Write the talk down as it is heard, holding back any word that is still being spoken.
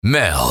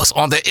Mel's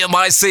on the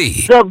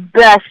MIC. The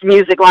best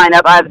music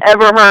lineup I've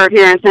ever heard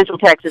here in Central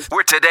Texas.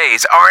 We're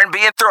today's R&B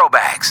and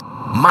throwbacks.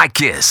 My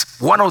Kiss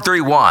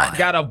 103.1.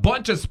 Got a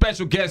bunch of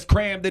special guests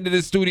crammed into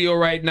the studio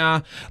right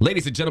now.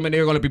 Ladies and gentlemen,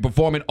 they're going to be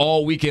performing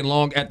all weekend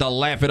long at the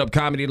Laugh It Up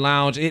Comedy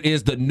Lounge. It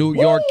is the New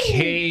York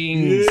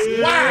Kings.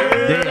 Yeah. Wow.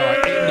 They are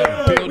in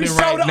the building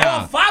right now.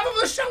 All five of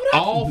us showed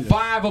up. All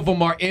five of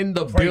them are in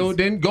the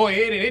building. Go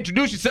ahead and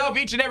introduce yourself,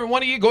 each and every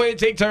one of you. Go ahead and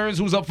take turns.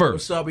 Who's up first?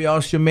 What's up, y'all?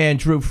 It's your man,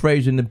 Drew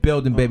Frazier in the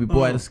building, baby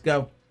boy. Let's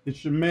go.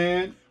 It's your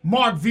man,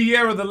 Mark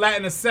Vieira, the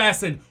Latin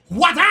assassin.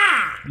 What-a?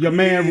 your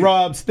man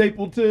Rob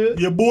Stapleton.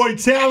 Your boy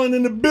Talon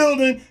in the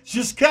building. It's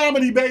just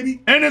comedy,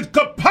 baby. And it's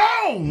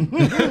Capone.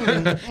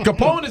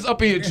 Capone is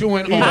up here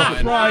chewing on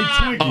fried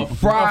Twinkie. a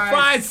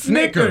fried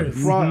Snickers.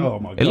 Oh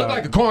my God. It looked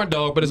like a corn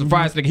dog, but it's a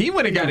fried Snicker. He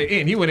went and got it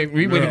in. He went and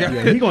got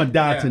Yeah, he gonna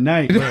die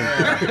tonight.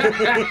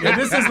 Yeah,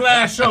 this is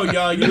last show,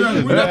 y'all. You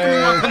know, we're not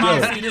gonna come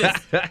out and see this.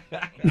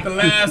 The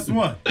last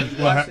one.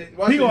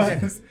 He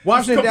gonna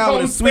Wash it down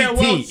with a sweet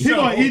tea. he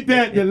gonna eat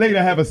that and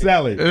later have a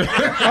salad.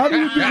 How do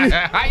you do this?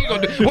 How you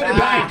gonna do? What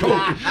a Diet Coke?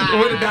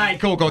 What a Diet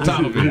Coke on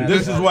top of it?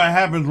 This is what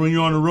happens when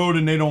you're on the road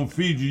and they don't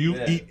feed you.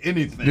 You eat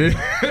anything.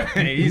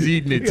 He's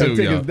eating it He gonna too,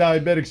 take yo. his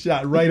diabetic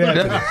shot right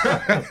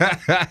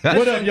after.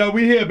 What up, y'all?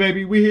 We here,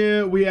 baby. We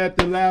here. We at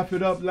the Laugh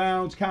It Up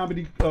Lounge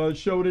comedy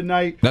show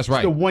tonight. That's right.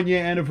 It's the 1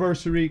 year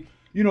anniversary.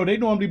 You know, they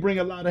normally bring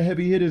a lot of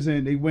heavy hitters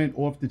in. They went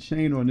off the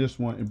chain on this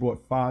one and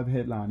brought 5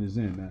 headliners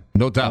in, man.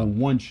 No doubt. On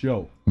one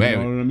show. Man. You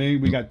know what I mean?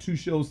 We got 2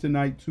 shows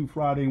tonight, 2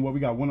 Friday, and what we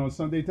got, 1 on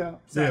Sunday,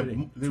 Tal?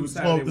 Saturday.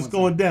 It's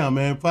going down,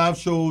 man. 5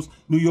 shows.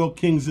 New York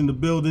Kings in the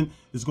building.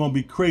 It's going to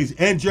be crazy.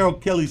 And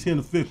Gerald Kelly's here on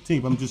the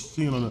 15th. I'm just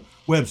seeing on the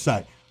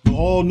website. We're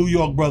all New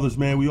York brothers,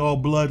 man. We all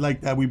blood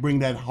like that. We bring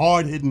that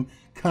hard-hitting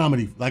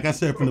comedy. Like I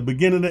said, from the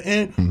beginning to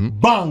end,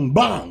 bang,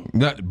 bang.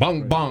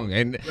 Bong bong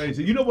and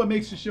Crazy. You know what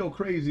makes the show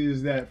crazy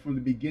is that from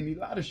the beginning, a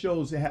lot of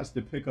shows it has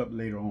to pick up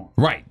later on.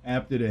 right,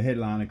 After the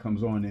headliner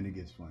comes on, then it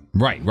gets funny.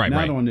 right.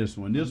 Not on this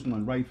one. This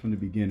one right from the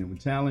beginning. When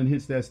Talon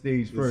hits that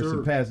stage first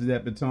and passes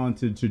that baton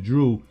to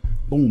Drew,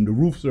 boom, the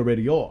roof's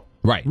already off.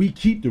 Right. We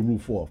keep the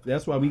roof off.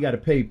 That's why we got to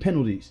pay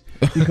penalties.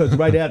 Because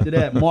right after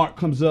that, Mark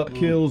comes up,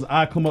 kills,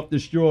 I come up,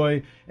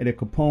 destroy, and then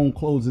Capone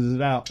closes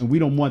it out. And we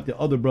don't want the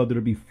other brother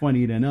to be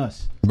funnier than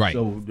us. Right.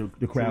 So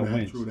the crowd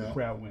wins. true that. The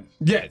crowd wins.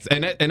 Yes,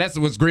 and that's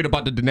what's great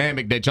about the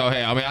dynamic that y'all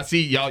have. I mean, I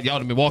see y'all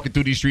have been walking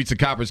through these streets of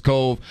Coppers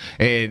Cove,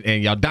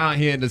 and y'all down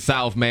here in the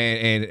South,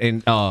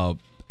 man,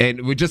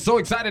 and we're just so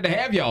excited to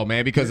have y'all,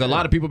 man, because a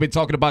lot of people have been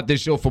talking about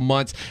this show for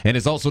months, and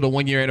it's also the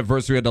 1 year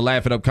anniversary of the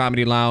Laugh It Up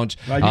Comedy Lounge.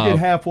 Right, you get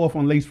half off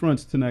on lace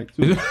fronts tonight,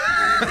 too.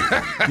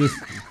 just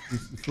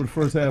for the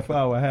first half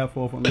hour, half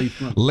off on lace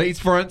fronts. Lace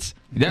fronts.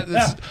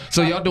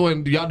 So y'all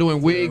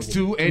doing wigs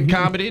too and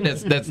comedy.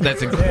 That's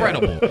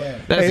incredible.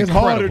 That's Hey, it's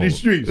hard incredible. on these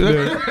streets,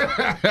 man.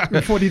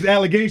 Before these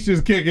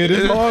allegations kick in,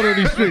 it's hard on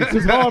these streets.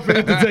 It's hard for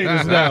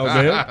entertainers now,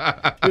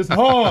 man. It's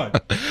hard.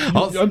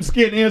 I'm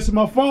scared to answer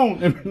my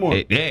phone anymore.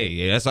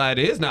 Hey, that's how it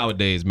is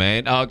nowadays,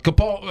 man.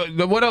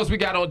 Capone, what else we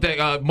got on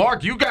deck?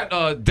 Mark, you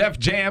got Def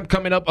Jam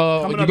coming up.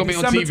 Coming you up gonna be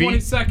on December TV?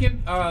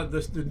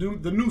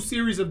 22nd. The new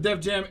series of Def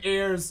Jam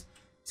airs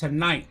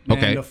tonight. Man.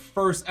 Okay. The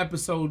first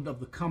episode of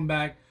the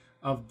comeback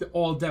of the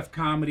All Def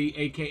Comedy,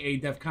 a.k.a.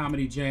 Def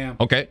Comedy Jam.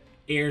 Okay.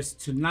 Airs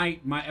tonight.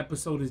 My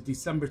episode is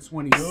December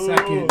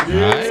 22nd.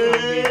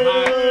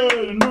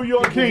 The New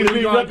York King to be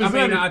I mean,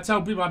 represented. I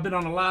tell people I've been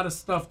on a lot of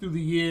stuff through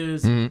the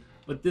years,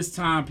 but this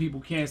time people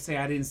can't say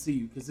I didn't see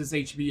you because it's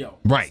HBO.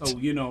 Right. So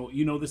you know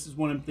this is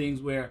one of them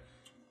things where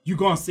you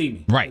gonna see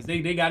me. Right. 'Cause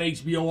They got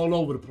HBO all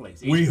over the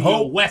place. We HBO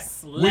hope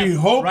West. We left,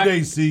 hope right?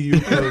 they see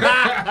you. 'Cause you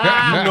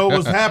know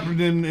what's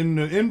happening in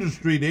the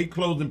industry. They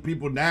closing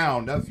people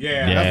down. That's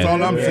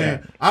all I'm saying.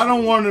 I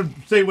don't want to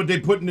say what they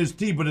put in this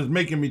tea, but it's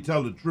making me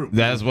tell the truth.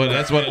 That's what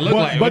it looked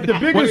like. but the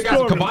biggest what, they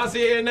got some story-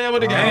 Kabasi in there? What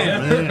they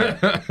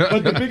got?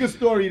 But the biggest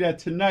story that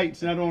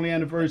tonight's not only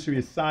anniversary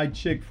is Side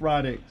Chick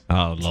Fridays.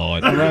 Oh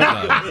Lord.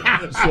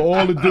 So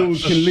all the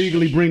dudes can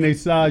legally bring their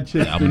side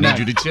chicks I'm gonna tonight.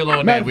 need you to chill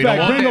on Matter that. of We don't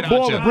fact, want bring a that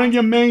out baller, here. bring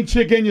your main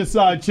chick and your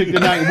side chick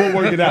tonight, and we'll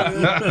work it out.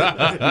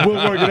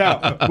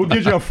 We'll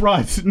get you a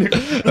fried Snicker.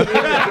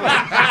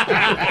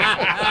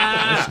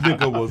 This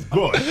nigga was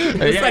good.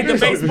 It's like the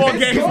baseball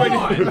games.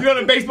 You know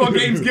the baseball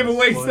games give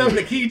away stuff,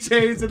 the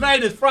keychains.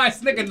 Tonight is fried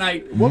Snicker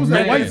night. What was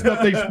that white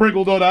stuff they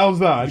sprinkled on the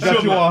outside?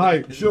 Got you all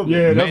hype. Yeah, that's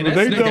Man, what that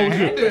they Snicker told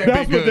had you. to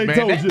That's be what they good, man.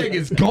 told That you. thing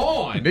is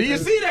gone. Do you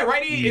see that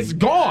right here? It's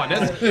gone.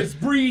 That's It's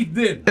breathed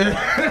in.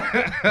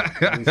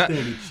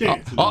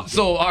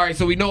 so all right.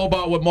 So we know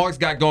about what Mark's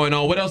got going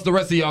on. What else the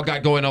rest of y'all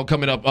got going on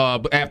coming up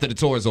after the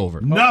tour is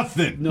over?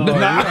 Nothing. No. Well,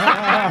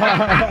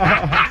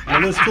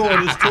 this tour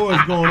is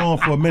going on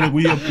for a minute.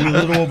 We're a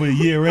little over a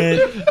year in.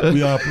 We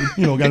got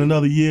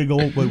another year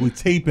going, but we're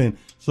taping.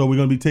 So we're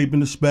gonna be taping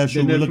the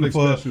special. The We're looking Netflix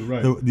for special,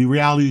 right. the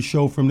reality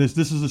show from this.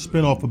 This is a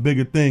spinoff of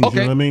bigger things. Okay.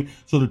 You know what I mean?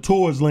 So the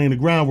tour is laying the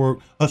groundwork.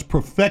 Us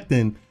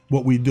perfecting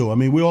what we do. I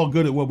mean, we're all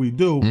good at what we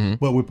do,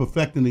 but we're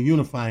perfecting the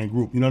unifying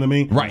group. You know what I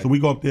mean? Right. So we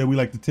go up there, we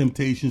like the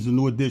Temptations, the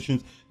New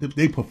Editions.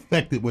 They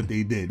perfected what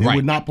they did. They Right.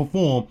 would not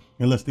perform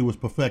unless they was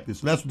perfected.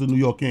 So that's what the New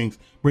York Kings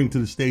bring to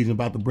the stage and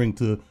about to bring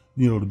to,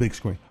 the big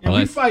screen. And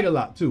we fight a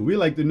lot too. We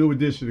like the new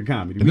edition of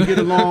comedy. We get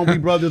along. We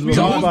brothers. We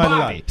So all who's fight a lot.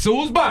 Bobby? So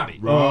who's Bobby?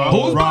 Who's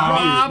Rob.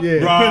 Bobby?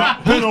 Yeah. Rob,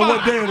 depending on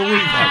what day of the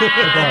week.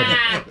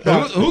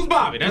 Who's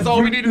Bobby? That's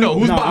all we need to know.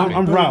 Who's No, Bobby?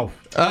 I'm Ralph.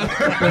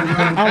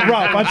 I'm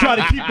Ralph. I try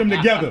to keep them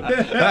together.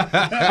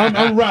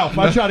 I'm Ralph.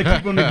 I try to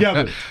keep them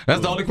together.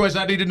 That's the only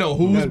question I need to know.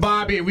 Who's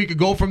Bobby? And we could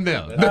go from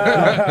there.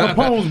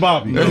 Capone's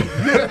Bobby.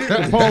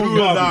 Capone's Drew is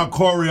Bobby. our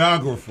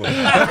choreographer.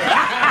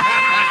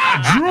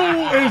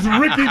 Drew is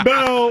Ricky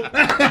Bell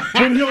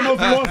when he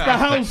almost lost the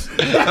house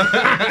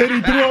and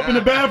he threw up in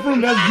the bathroom.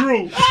 That's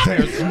Drew.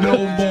 There's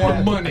no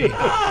more money.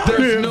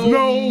 There's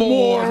no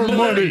more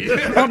money.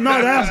 I'm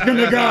not asking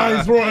the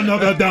guys for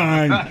another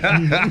dime.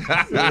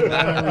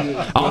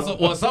 Also,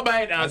 well,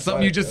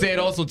 something you just said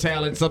also,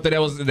 talent. Something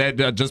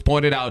that just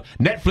pointed out.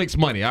 Netflix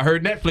money. I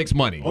heard Netflix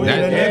money. Oh,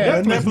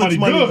 that Netflix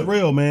money good. is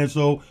real, man.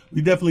 So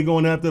we definitely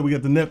going after. We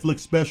got the Netflix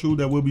special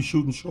that we'll be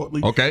shooting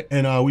shortly. Okay.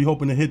 And we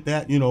hoping to hit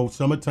that,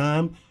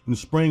 summertime. In the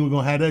spring, we're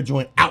going to have that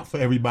joint out for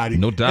everybody.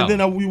 No doubt. And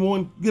then we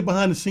want to get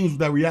behind the scenes with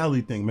that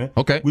reality thing, man.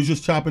 Okay. We're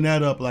just chopping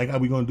that up, like how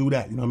we going to do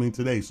that,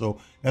 today. So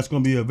that's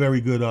going to be a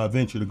very good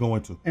venture to go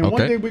into. And one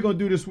Okay. thing we're going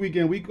to do this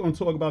weekend, we're going to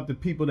talk about the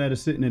people that are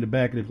sitting in the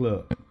back of the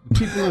club. The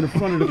people in the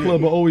front of the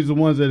club are always the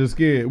ones that are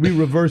scared. We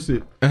reverse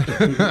it.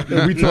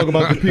 And we talk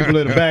about the people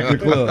at the back of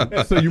the club.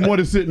 So you want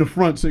to sit in the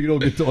front so you don't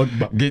get talked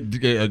about.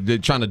 They're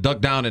trying to duck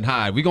down and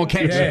hide. We gonna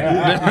catch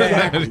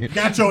you.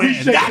 Got your We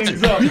hand. shake Got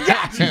things you. up. You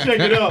shake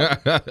it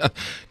up.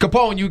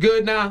 Capone, you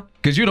good now?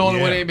 Because you the only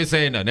one that ain't been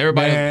saying nothing.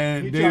 Everybody.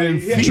 Man, He they tried-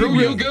 didn't he- feed Drew,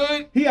 me. you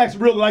good? He acts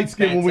real light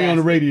skinned when we on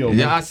the radio. Man.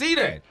 Yeah, I see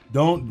that.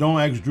 Don't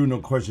ask Drew no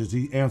questions.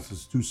 He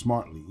answers too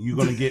smartly. You're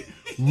gonna get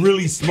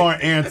really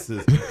smart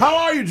answers. How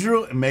are you,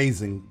 Drew?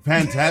 Amazing,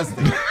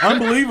 fantastic,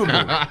 unbelievable,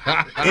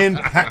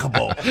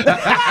 impeccable.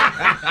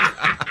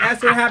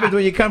 That's what happens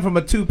when you come from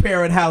a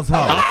two-parent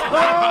household.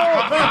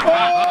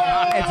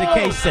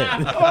 Education.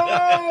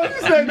 Oh, he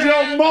said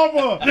your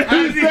mother.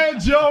 He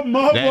said your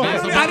mother.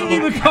 That is I didn't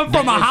even come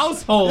from a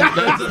household.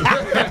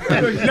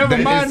 Never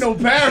mind no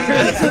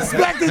parents.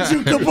 Suspected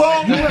you,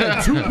 Capone. You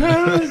had two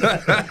parents?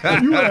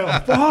 You had a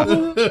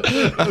father?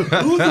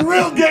 Who's the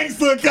real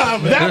gangster of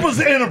comedy? That was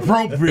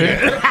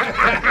inappropriate.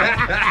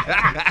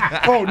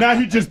 Oh, now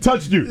he just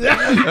touched you.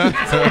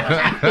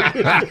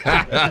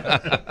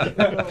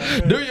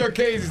 New York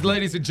Kings,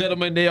 ladies and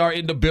gentlemen, they are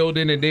in the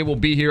building and they will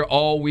be here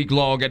all week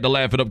long at the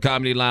Laugh It Up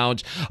Comedy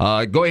Lounge.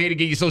 Go ahead and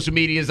get your social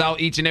medias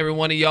out, each and every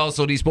one of y'all,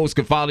 so these folks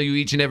can follow you,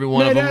 each and every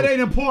one Man, of them. that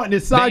ain't important.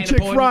 It's That Side ain't Chick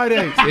important.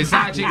 Friday. It's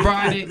Side Chick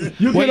Friday.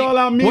 You get all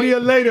our media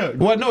later.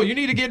 Well, no, you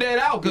need to get that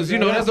out because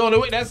that's the only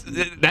way.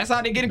 That's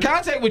how they get in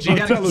contact with you. You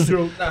Tell gotta- us,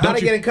 Drew. How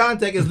they get in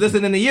contact is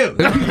listening to you.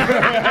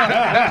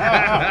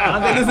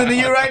 Are they listening to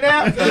you right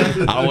now? I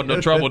don't want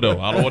no trouble though.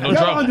 I don't want no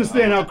Y'all trouble.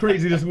 understand how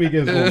crazy this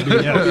weekend's going to be.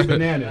 It's going to be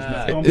bananas. Man.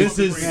 It's gonna be This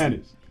is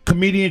bananas.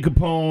 Comedian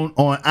Capone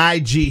on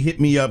IG. Hit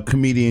me up,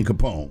 Comedian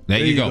Capone. There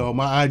you go.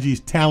 My IG is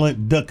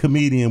Talent the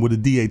Comedian with a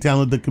DA.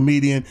 Talent the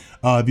Comedian.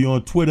 If you're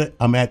on Twitter,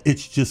 I'm at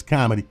It's Just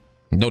Comedy.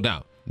 No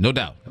doubt. No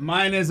doubt.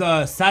 Mine is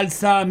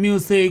salsa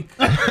music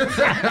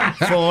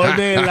for all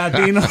the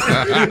Latinos.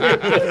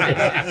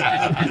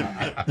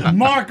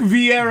 Mark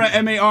Vieira,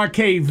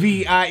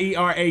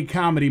 MarkViera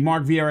comedy.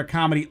 Mark Vieira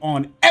comedy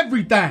on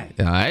everything.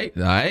 All right.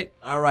 All right.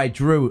 All right,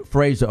 Drew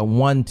Fraser on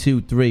 1,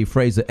 2, 3.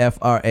 Fraser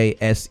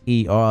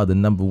FRASER, the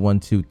number 1,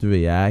 2,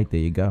 3. All right, there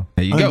you go.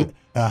 There you go.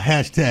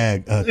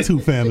 Hashtag two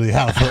family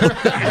household.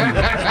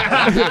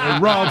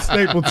 Rob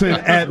Stapleton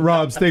at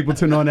Rob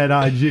Stapleton on that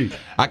IG.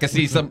 I can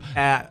see some.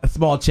 A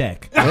small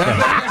check.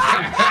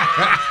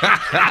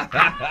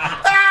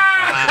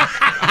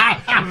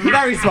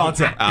 Very small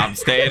check. I'm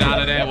staying out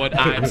of that one.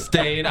 I'm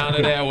staying out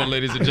of that one,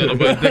 ladies and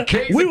gentlemen. The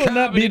Kings We of will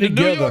not Comedy, be the New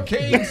together. York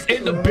Kings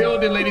in the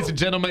building, ladies and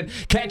gentlemen.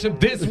 Catch them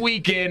this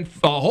weekend.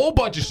 A whole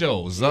bunch of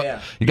shows.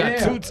 You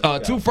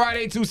got two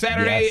Friday, 2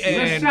 Saturday,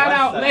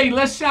 and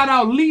Let's shout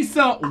out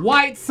Lisa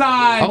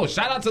Whiteside. oh,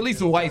 shout out to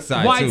Lisa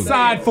Whiteside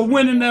Whiteside for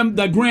winning them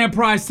the grand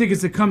prize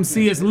tickets to come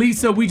see us.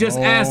 Lisa, we just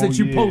asked that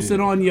you post it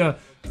on your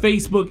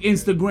Facebook,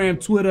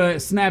 Instagram, Twitter,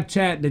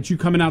 Snapchat that you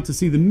coming out to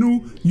see the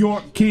New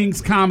York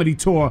Kings Comedy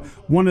Tour,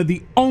 one of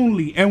the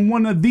only and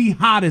one of the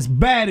hottest,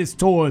 baddest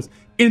tours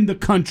in the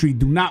country.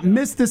 Do not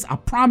miss this. I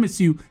promise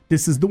you,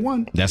 this is the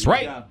one. That's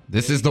right.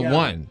 This is the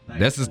one.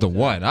 This is the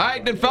one. All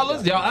right, then,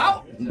 fellas, y'all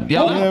out.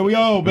 Y'all out. Yeah, we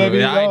all,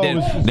 baby. All right, then.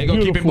 It's They gonna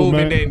keep it beautiful, moving.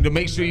 man. Then to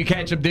make sure you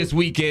catch up this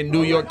weekend.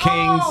 New York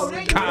Kings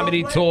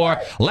Comedy Tour,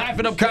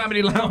 Laughing Up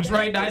Comedy Lounge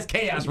right now. It's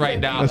chaos right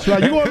now. That's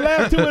right. You gonna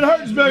laugh till it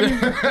hurts,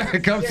 baby.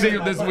 Come see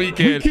him this We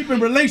weekend. keeping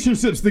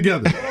relationships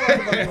together.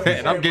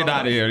 And I'm getting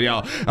out of here,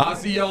 y'all. I'll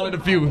see y'all in a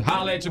few.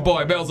 Holla at your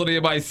boy, Bells on the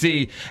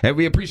MIC. And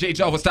we appreciate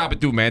y'all for stopping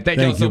through, man. Thank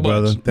y'all Thank so you, much.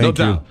 brother. No Thank you.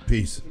 doubt.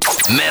 Peace.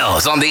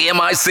 Mel's on the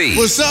MIC.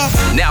 What's up?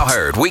 Now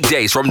heard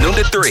weekdays from noon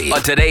to 3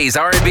 on today's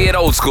R&B and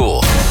Old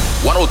School.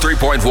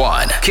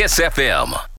 103.1 KISS FM.